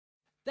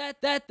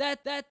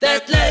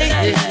that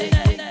lady.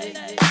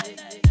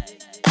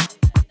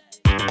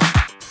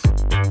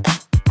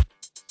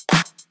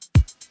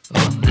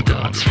 On the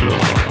dance floor.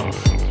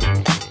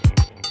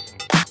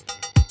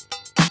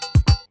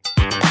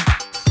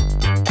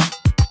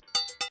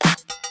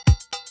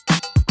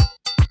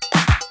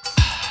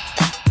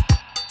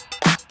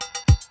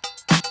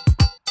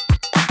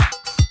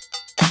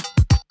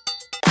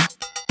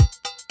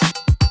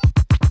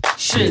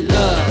 She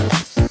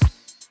loves,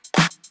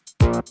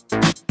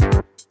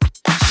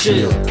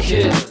 she'll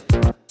kill,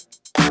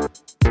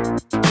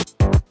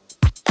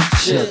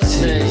 she'll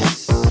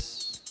taste.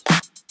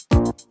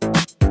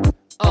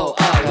 Oh,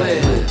 I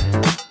will.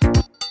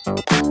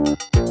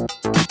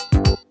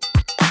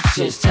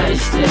 She's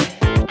tasty.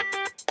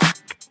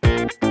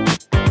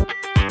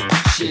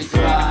 She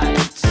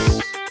grinds.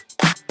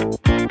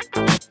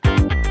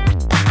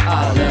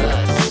 I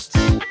lust.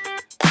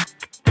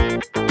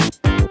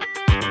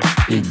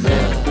 In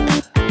love.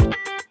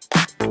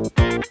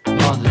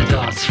 On the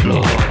dance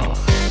floor.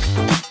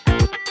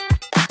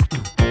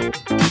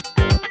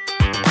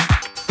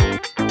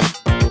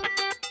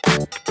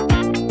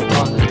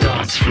 On the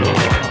dance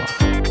floor.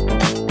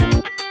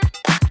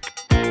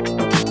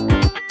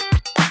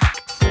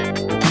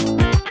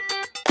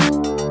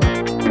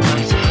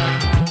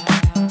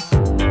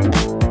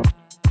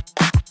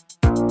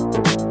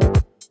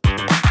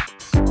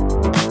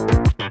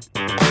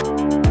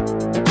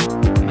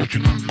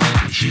 Making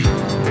love with you.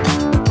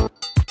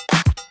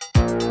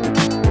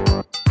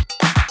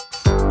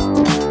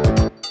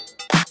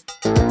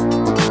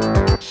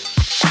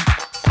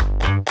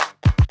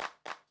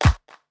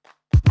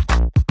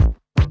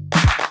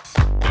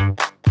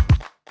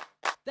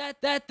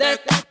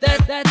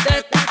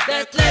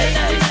 That lady.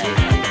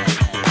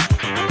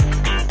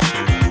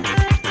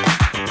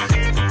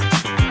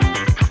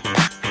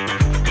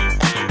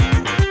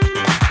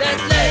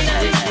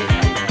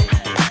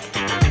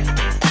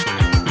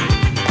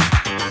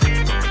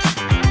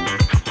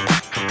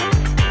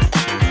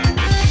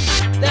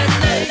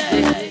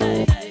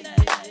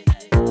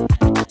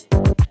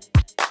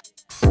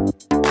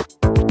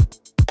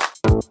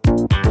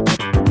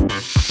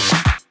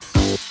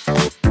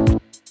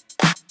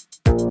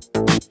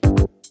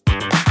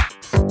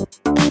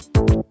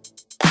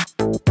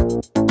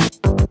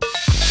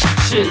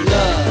 She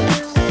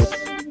loves,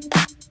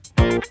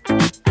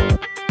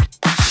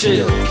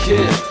 she'll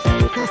kill,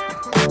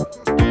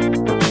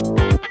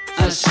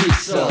 and she's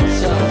so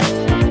tough.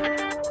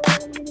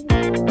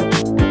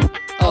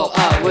 Oh, I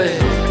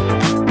will.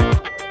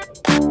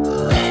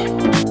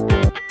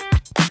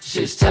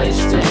 She's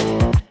tasty.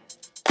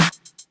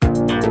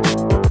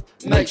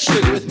 Make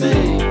sugar with me.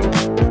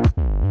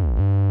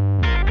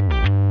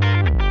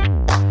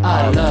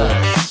 I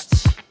lust.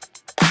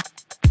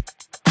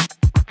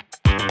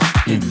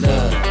 In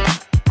love.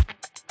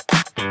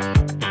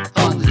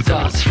 On the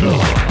dance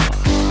floor.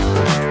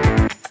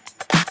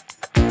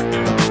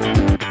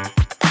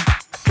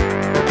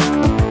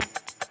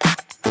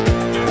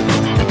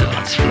 On the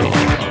dance floor.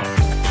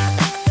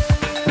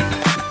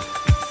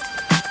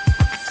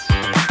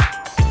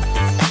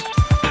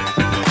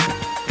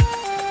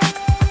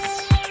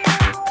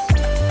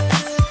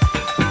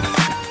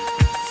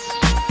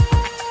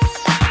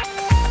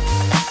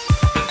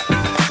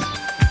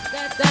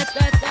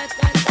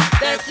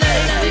 That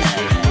lady.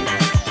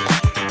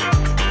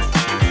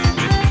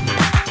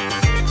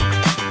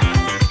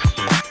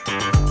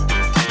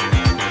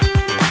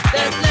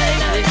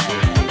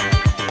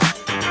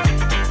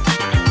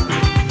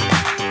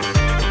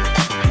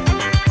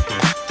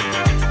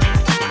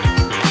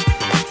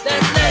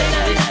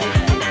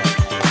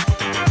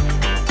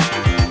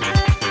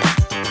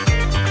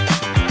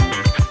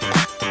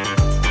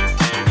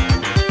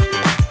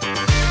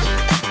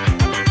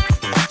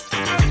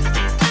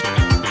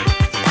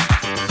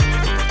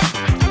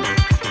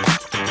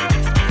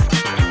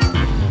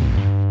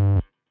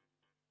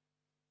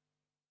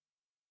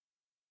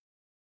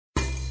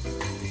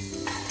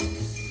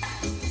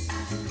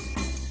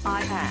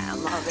 I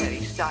am a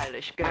very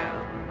stylish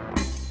girl.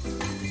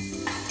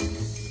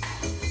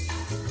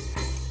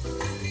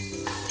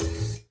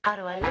 How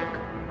do I look?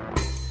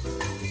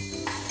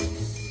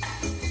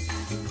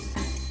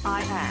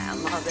 I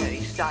am a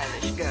very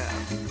stylish girl.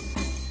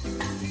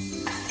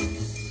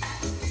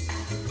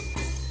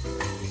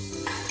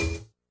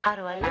 How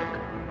do I look?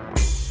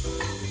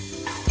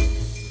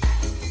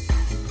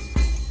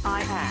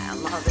 I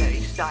am a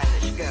very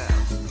stylish girl.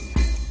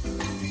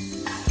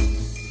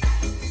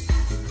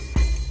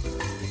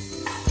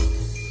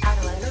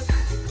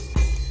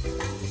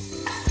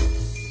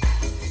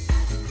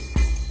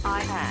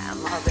 I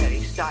am a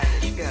very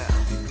stylish girl.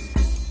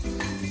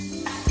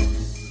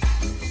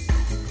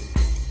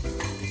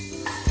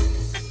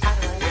 How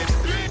do I look?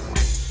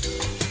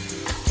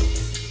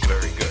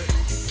 Very good.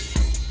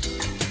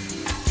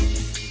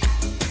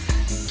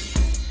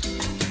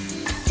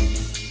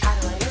 How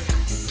do I look?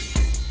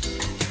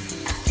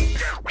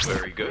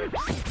 Very good.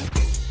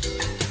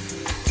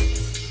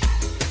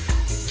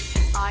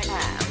 I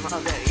am a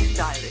very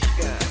stylish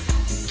girl.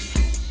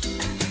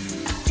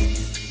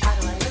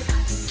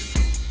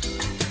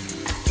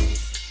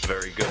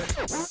 Very good.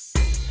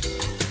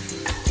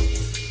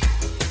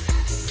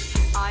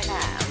 I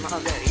am a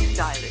very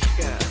stylish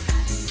girl.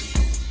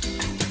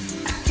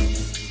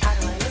 How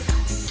do I look?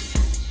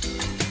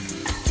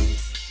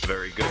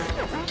 Very good.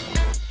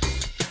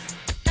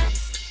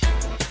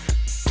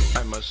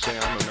 I must say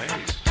I'm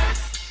amazed.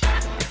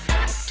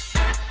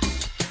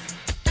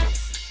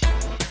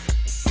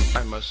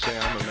 I must say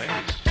I'm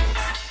amazed.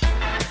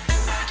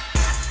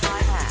 I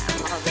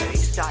am a very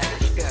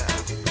stylish girl.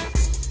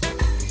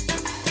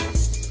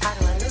 How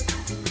do I look?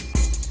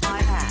 I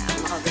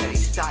am a very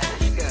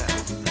stylish girl.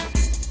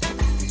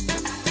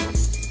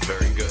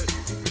 Very good.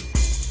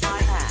 I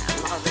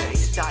am a very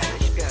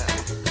stylish girl.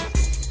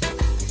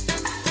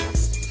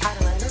 How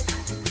do I look?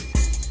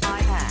 I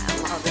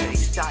am a very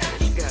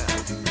stylish girl.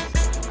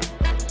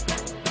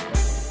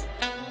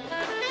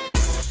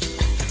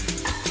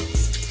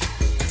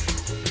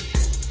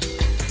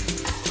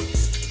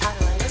 How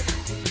do I look?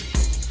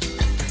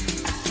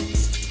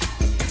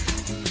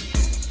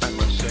 I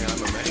must say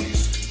I'm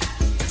amazed.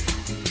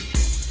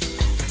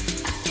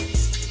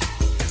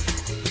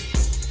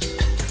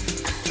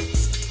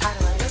 How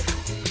do I look?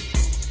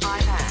 I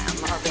am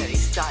a very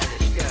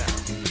stylish girl.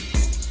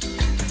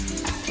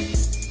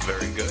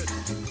 Very good.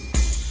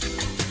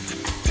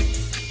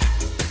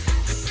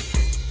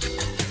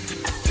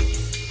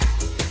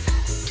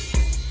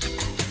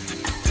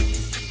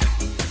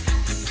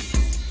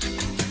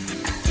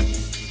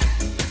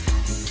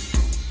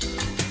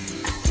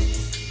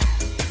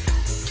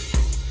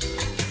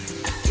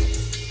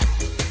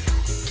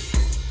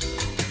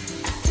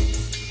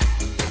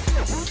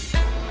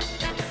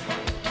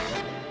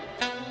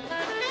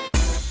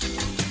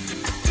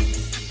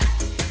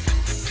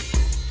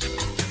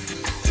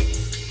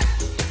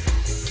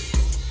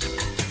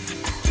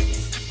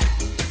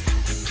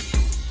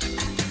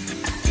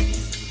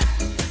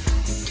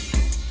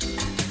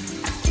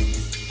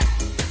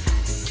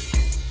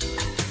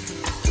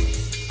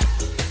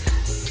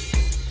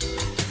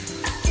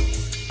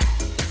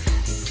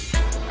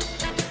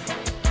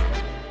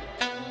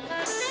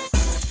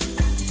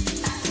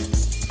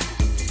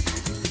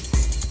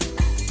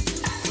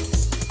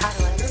 How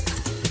do I look?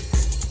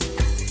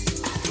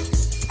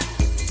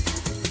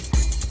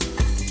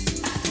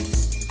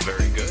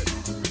 Very good.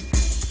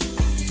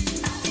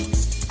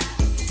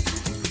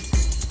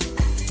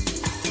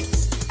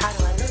 How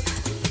do I look?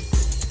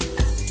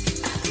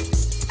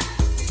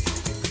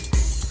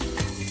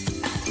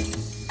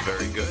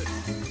 Very good.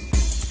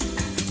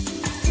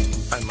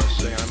 I must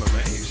say I'm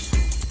amazed.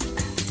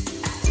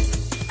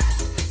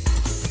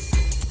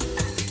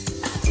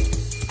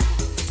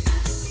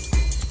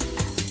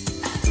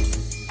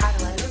 How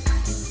do I look?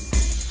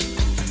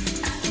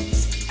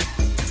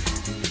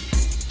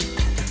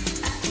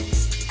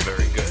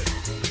 Very good.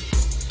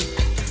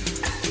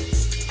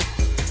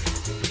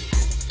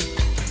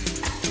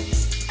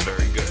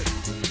 Very good.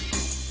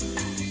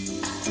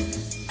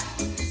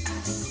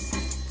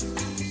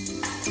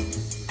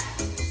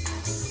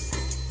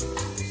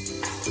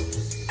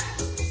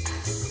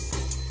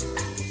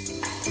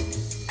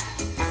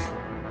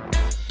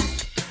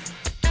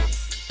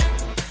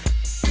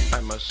 I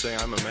must say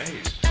I'm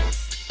amazed.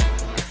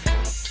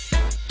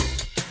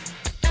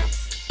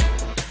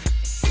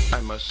 I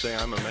must say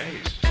I'm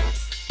amazed.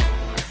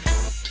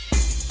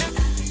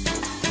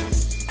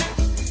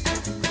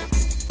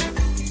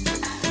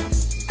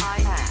 I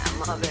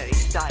am a very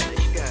stylish